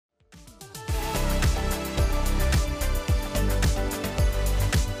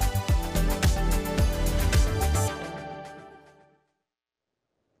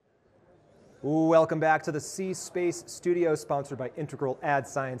Welcome back to the C Space Studio, sponsored by Integral Ad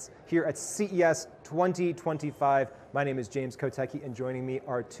Science here at CES 2025. My name is James Kotecki, and joining me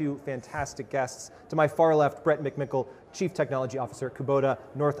are two fantastic guests. To my far left, Brett McMickell, Chief Technology Officer at Kubota,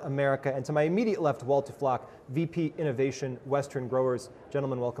 North America, and to my immediate left, Walt Duflock, VP Innovation, Western Growers.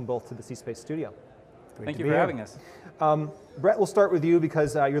 Gentlemen, welcome both to the C Space Studio. Thank you for having us. Brett, we'll start with you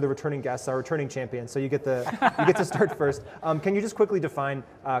because you're the returning guest, our returning champion, so you get to start first. Can you just quickly define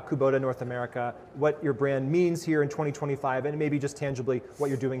Kubota North America, what your brand means here in 2025, and maybe just tangibly what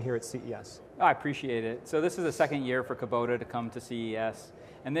you're doing here at CES? I appreciate it. So this is the second year for Kubota to come to CES,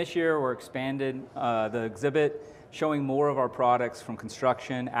 and this year we're expanded the exhibit, showing more of our products from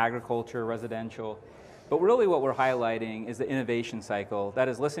construction, agriculture, residential. But really what we're highlighting is the innovation cycle, that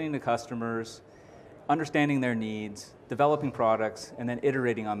is listening to customers, understanding their needs, developing products, and then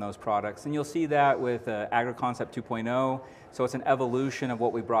iterating on those products. And you'll see that with AgriConcept 2.0. So it's an evolution of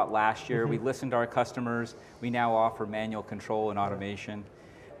what we brought last year. We listened to our customers. We now offer manual control and automation.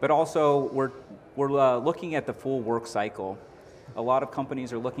 But also, we're looking at the full work cycle. A lot of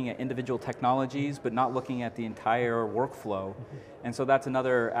companies are looking at individual technologies, but not looking at the entire workflow. And so that's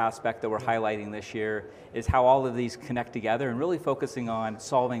another aspect that we're highlighting this year, is how all of these connect together and really focusing on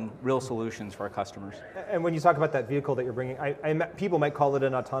solving real solutions for our customers. And when you talk about that vehicle that you're bringing, people might call it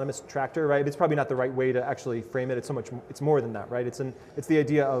an autonomous tractor, right? It's probably not the right way to actually frame it. It's more than that, right? It's the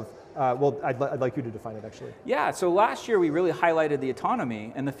idea of, well, I'd like you to define it actually. Yeah, so last year we really highlighted the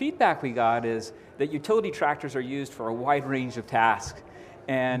autonomy, and the feedback we got is that utility tractors are used for a wide range of tasks.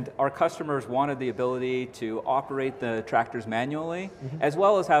 And our customers wanted the ability to operate the tractors manually, as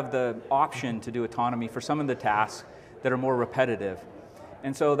well as have the option to do autonomy for some of the tasks that are more repetitive.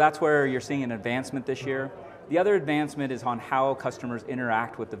 And so that's where you're seeing an advancement this year. The other advancement is on how customers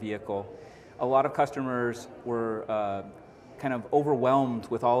interact with the vehicle. A lot of customers were kind of overwhelmed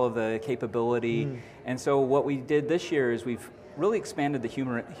with all of the capability. And so what we did this year is we've really expanded the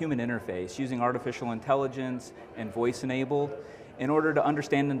human interface using artificial intelligence and voice enabled in order to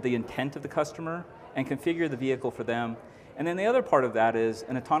understand the intent of the customer and configure the vehicle for them. And then the other part of that is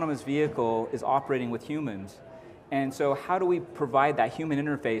an autonomous vehicle is operating with humans. And so how do we provide that human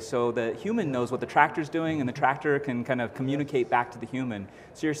interface so the human knows what the tractor's doing and the tractor can kind of communicate back to the human?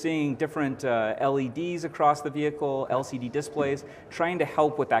 So you're seeing different LEDs across the vehicle, LCD displays, trying to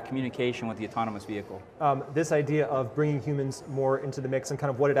help with that communication with the autonomous vehicle. This idea of bringing humans more into the mix and kind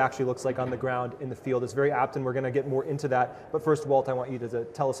of what it actually looks like on the ground in the field is very apt, and we're going to get more into that. But first, Walt, I want you to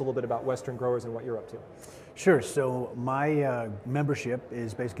tell us a little bit about Western Growers and what you're up to. Sure, so my membership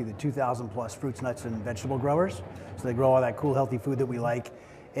is basically the 2,000 plus fruits, nuts, and vegetable growers. So they grow all that cool, healthy food that we like.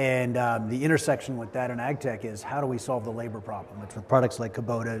 And the intersection with that and ag tech is how do we solve the labor problem? It's with products like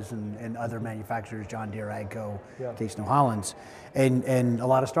Kubota's and other manufacturers, John Deere, AGCO, Case New Hollands, and a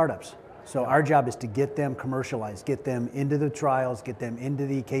lot of startups. So our job is to get them commercialized, get them into the trials, get them into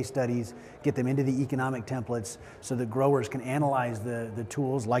the case studies, get them into the economic templates so that growers can analyze the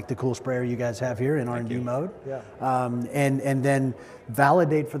tools like the cool sprayer you guys have here in R&D mode. And then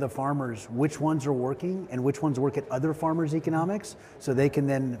validate for the farmers which ones are working and which ones work at other farmers' economics, so they can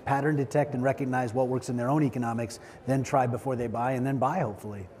then pattern detect and recognize what works in their own economics, then try before they buy, and then buy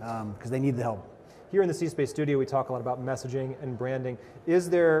hopefully, because they need the help. Here in the C Space Studio, we talk a lot about messaging and branding. Is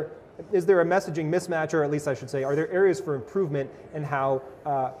there a messaging mismatch, or at least I should say, are there areas for improvement in how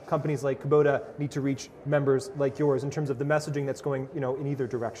companies like Kubota need to reach members like yours in terms of the messaging that's going, in either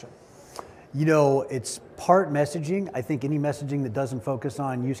direction? You know, it's part messaging. I think any messaging that doesn't focus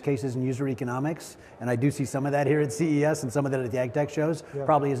on use cases and user economics, and I do see some of that here at CES and some of that at the ag tech shows,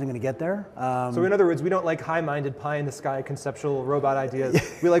 probably isn't going to get there. So in other words, we don't like high-minded, pie-in-the-sky conceptual robot ideas.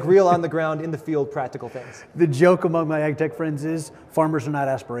 We like real on-the-ground, in-the-field practical things. The joke among my ag tech friends is farmers are not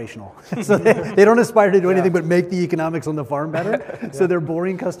aspirational. So they don't aspire to do anything but make the economics on the farm better. So they're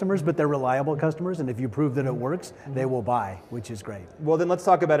boring customers, but they're reliable customers, and if you prove that it works, they will buy, which is great. Well, then let's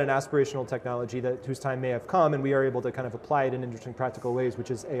talk about an aspirational technology whose time may have come, and we are able to kind of apply it in interesting practical ways,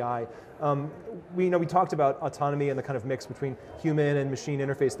 which is AI. We talked about autonomy and the kind of mix between human and machine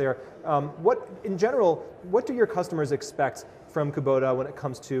interface there. In general, what do your customers expect from Kubota when it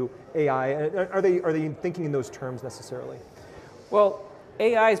comes to AI? Are they thinking in those terms necessarily? Well,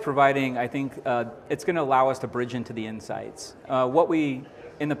 AI is providing, I think, it's going to allow us to bridge into the insights.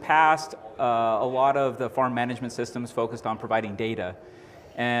 In the past, a lot of the farm management systems focused on providing data.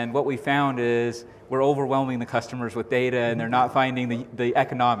 And what we found is we're overwhelming the customers with data, and they're not finding the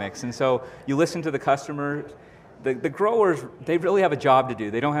economics. And so you listen to the customers, the growers, they really have a job to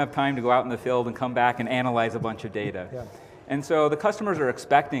do. They don't have time to go out in the field and come back and analyze a bunch of data. And so the customers are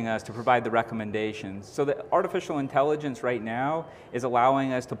expecting us to provide the recommendations. So the artificial intelligence right now is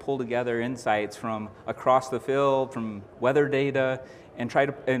allowing us to pull together insights from across the field, from weather data, and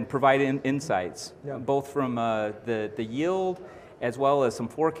provide insights, both from the yield as well as some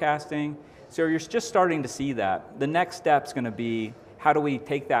forecasting. So you're just starting to see that. The next step's going to be, how do we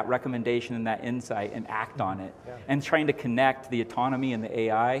take that recommendation and that insight and act on it? And trying to connect the autonomy and the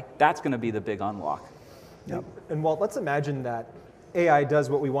AI, that's going to be the big unlock. Yep. And Walt, let's imagine that AI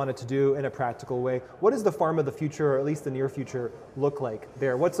does what we want it to do in a practical way. What does the farm of the future, or at least the near future, look like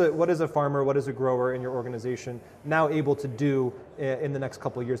there? What is a farmer, what is a grower in your organization now able to do in the next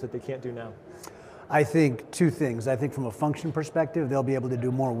couple of years that they can't do now? I think two things. I think from a function perspective, they'll be able to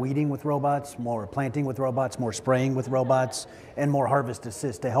do more weeding with robots, more planting with robots, more spraying with robots, and more harvest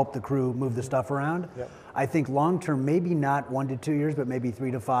assist to help the crew move the stuff around. Yep. I think long term, maybe not 1 to 2 years, but maybe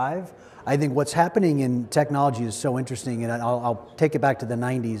 3 to 5. I think what's happening in technology is so interesting, and I'll take it back to the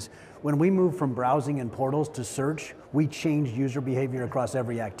 90s. When we moved from browsing and portals to search, we changed user behavior across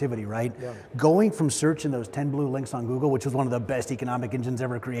every activity, right? Yeah. Going from search and those 10 blue links on Google, which was one of the best economic engines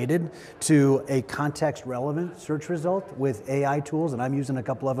ever created, to a context relevant search result with AI tools, and I'm using a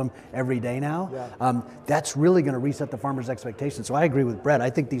couple of them every day now, that's really going to reset the farmer's expectations. So I agree with Brett. I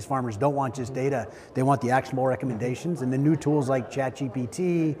think these farmers don't want just data, they want the actionable recommendations, and the new tools like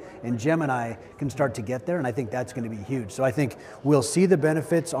ChatGPT and Gemini can start to get there, and I think that's going to be huge. So I think we'll see the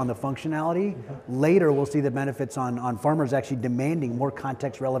benefits on the functionality. Later, we'll see the benefits on farmers actually demanding more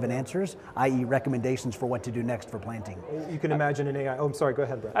context-relevant answers, i.e. recommendations for what to do next for planting. You can imagine an AI, oh, I'm sorry, go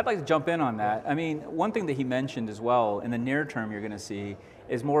ahead, Brett. I'd like to jump in on that. I mean, one thing that he mentioned as well, in the near term you're going to see,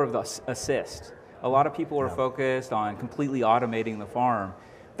 is more of the assist. A lot of people are focused on completely automating the farm.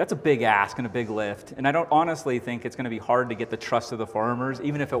 That's a big ask and a big lift, and I don't honestly think it's going to be hard to get the trust of the farmers,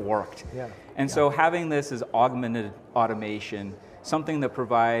 even if it worked. So having this as augmented automation, something that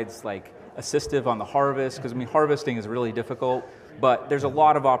provides like assistive on the harvest, because I mean harvesting is really difficult, but there's a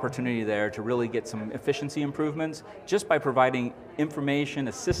lot of opportunity there to really get some efficiency improvements just by providing information,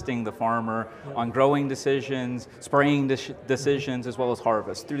 assisting the farmer on growing decisions, spraying decisions, as well as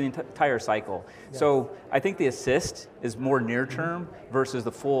harvest through the entire cycle. So I think the assist is more near term versus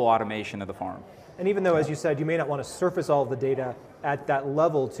the full automation of the farm. And even though, as you said, you may not want to surface all of the data at that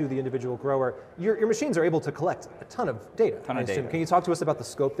level to the individual grower, your machines are able to collect a ton of data. Can you talk to us about the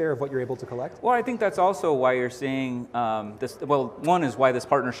scope there of what you're able to collect? Well, I think that's also why you're seeing this. Well, one is why this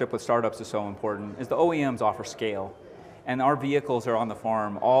partnership with startups is so important, is the OEMs offer scale. And our vehicles are on the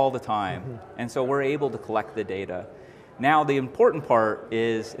farm all the time. And so we're able to collect the data. Now, the important part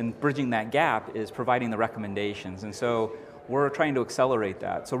is, in bridging that gap, is providing the recommendations. And so we're trying to accelerate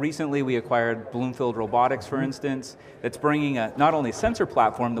that. So recently we acquired Bloomfield Robotics, for instance, that's bringing not only a sensor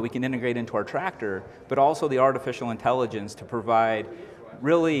platform that we can integrate into our tractor, but also the artificial intelligence to provide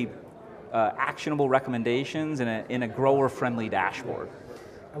really actionable recommendations in a grower-friendly dashboard.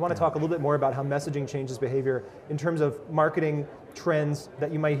 I want to talk a little bit more about how messaging changes behavior in terms of marketing trends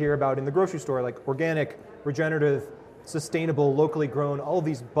that you might hear about in the grocery store, like organic, regenerative, sustainable, locally grown, all of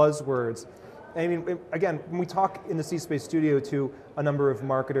these buzzwords. I mean, again, when we talk in the C Space Studio to a number of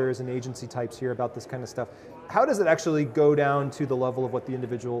marketers and agency types here about this kind of stuff, how does it actually go down to the level of what the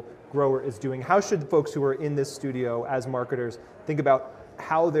individual grower is doing? How should folks who are in this studio as marketers think about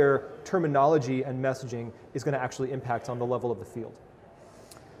how their terminology and messaging is going to actually impact on the level of the field?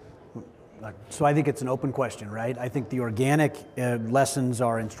 So I think it's an open question, right? I think the organic lessons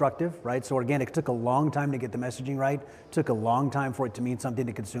are instructive, right? So organic took a long time to get the messaging right, took a long time for it to mean something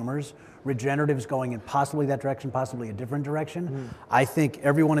to consumers. Regenerative's going in possibly that direction, possibly a different direction. I think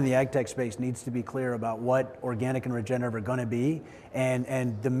everyone in the ag tech space needs to be clear about what organic and regenerative are going to be,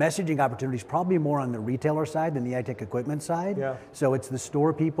 and the messaging opportunity is probably more on the retailer side than the ag tech equipment side. So it's the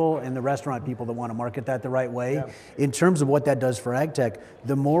store people and the restaurant people that want to market that the right way. In terms of what that does for ag tech,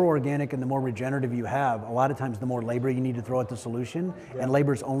 the more organic and the more regenerative you have, a lot of times the more labor you need to throw at the solution, and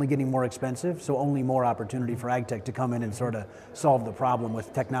labor's only getting more expensive, so only more opportunity for ag tech to come in and sort of solve the problem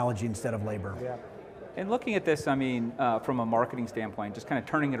with technology instead of labor. And looking at this, I mean, from a marketing standpoint, just kind of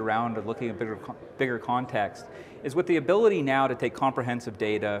turning it around and looking at bigger context, is with the ability now to take comprehensive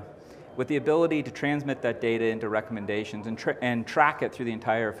data, with the ability to transmit that data into recommendations and track it through the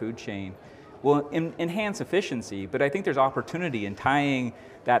entire food chain, will enhance efficiency, but I think there's opportunity in tying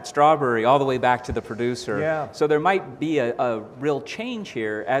that strawberry all the way back to the producer. So there might be a real change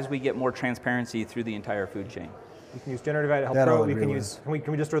here as we get more transparency through the entire food chain. We can use generative AI to help That grow I'll it. We agree can with. use,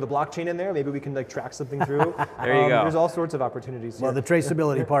 can we just throw the blockchain in there? Maybe we can like track something through. There you go. There's all sorts of opportunities here. Well, the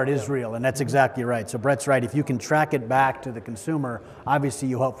traceability part is real, and that's exactly right. So Brett's right. If you can track it back to the consumer, obviously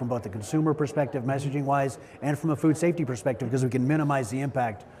you help from both the consumer perspective, messaging-wise, and from a food safety perspective, because we can minimize the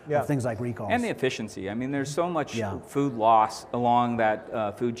impact of things like recalls. And the efficiency. I mean, there's so much food loss along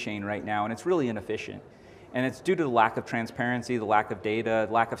that food chain right now, and it's really inefficient. And it's due to the lack of transparency, the lack of data,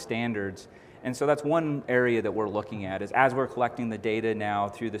 lack of standards. And so that's one area that we're looking at, is as we're collecting the data now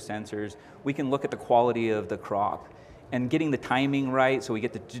through the sensors, we can look at the quality of the crop. And getting the timing right, so we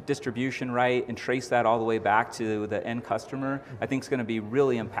get the distribution right, and trace that all the way back to the end customer, I think is going to be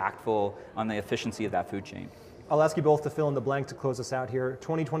really impactful on the efficiency of that food chain. I'll ask you both to fill in the blank to close us out here.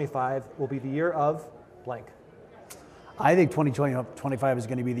 2025 will be the year of blank. I think 2025 is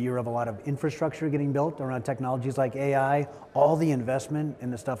going to be the year of a lot of infrastructure getting built around technologies like AI, all the investment in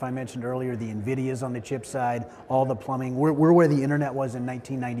the stuff I mentioned earlier, the NVIDIAs on the chip side, all the plumbing. We're where the internet was in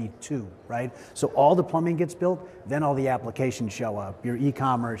 1992, right? So all the plumbing gets built, then all the applications show up, your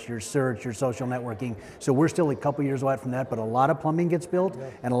e-commerce, your search, your social networking. So we're still a couple years away from that, but a lot of plumbing gets built,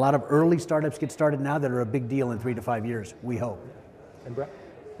 and a lot of early startups get started now that are a big deal in 3 to 5 years, we hope. And Brett?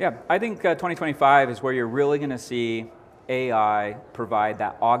 Yeah, I think 2025 is where you're really going to see AI provide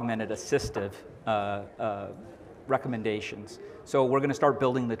that augmented assistive recommendations. So we're going to start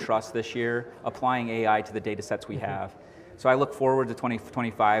building the trust this year, applying AI to the data sets we have. So I look forward to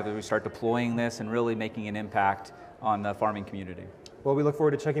 2025 as we start deploying this and really making an impact on the farming community. Well, we look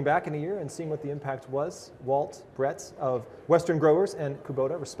forward to checking back in a year and seeing what the impact was. Walt, Brett of Western Growers and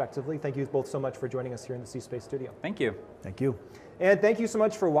Kubota, respectively. Thank you both so much for joining us here in the C Space Studio. Thank you. Thank you. And thank you so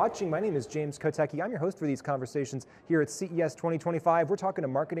much for watching. My name is James Kotecki. I'm your host for these conversations here at CES 2025. We're talking to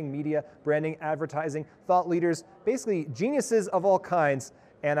marketing, media, branding, advertising, thought leaders, basically geniuses of all kinds.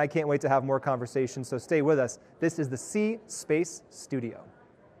 And I can't wait to have more conversations, so stay with us. This is the C Space Studio.